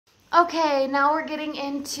Okay, now we're getting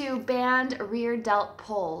into band rear delt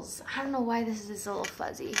pulls. I don't know why this is a little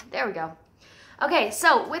fuzzy. There we go. Okay,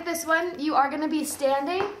 so with this one, you are gonna be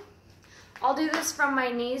standing. I'll do this from my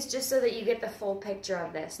knees just so that you get the full picture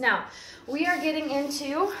of this. Now, we are getting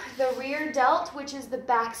into the rear delt, which is the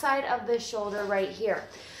backside of the shoulder right here.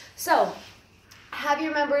 So, have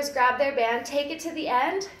your members grab their band, take it to the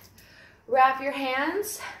end, wrap your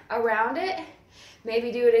hands around it,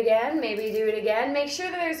 maybe do it again, maybe do it again. Make sure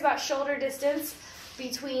that there's about shoulder distance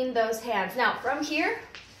between those hands. Now, from here,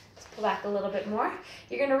 let's pull back a little bit more.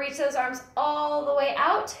 You're gonna reach those arms all the way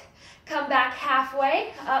out, come back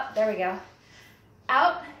halfway, up, there we go.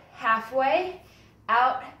 Out, halfway,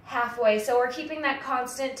 out, halfway. So we're keeping that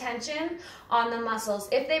constant tension on the muscles.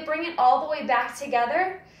 If they bring it all the way back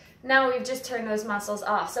together, now we've just turned those muscles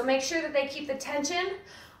off. So make sure that they keep the tension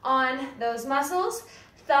on those muscles.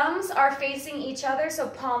 Thumbs are facing each other, so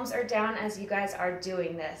palms are down as you guys are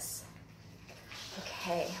doing this.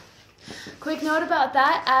 Okay. Quick note about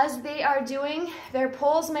that, as they are doing their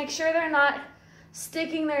pulls, make sure they're not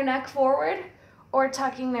sticking their neck forward or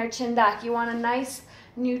tucking their chin back. You want a nice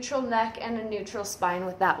neutral neck and a neutral spine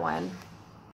with that one.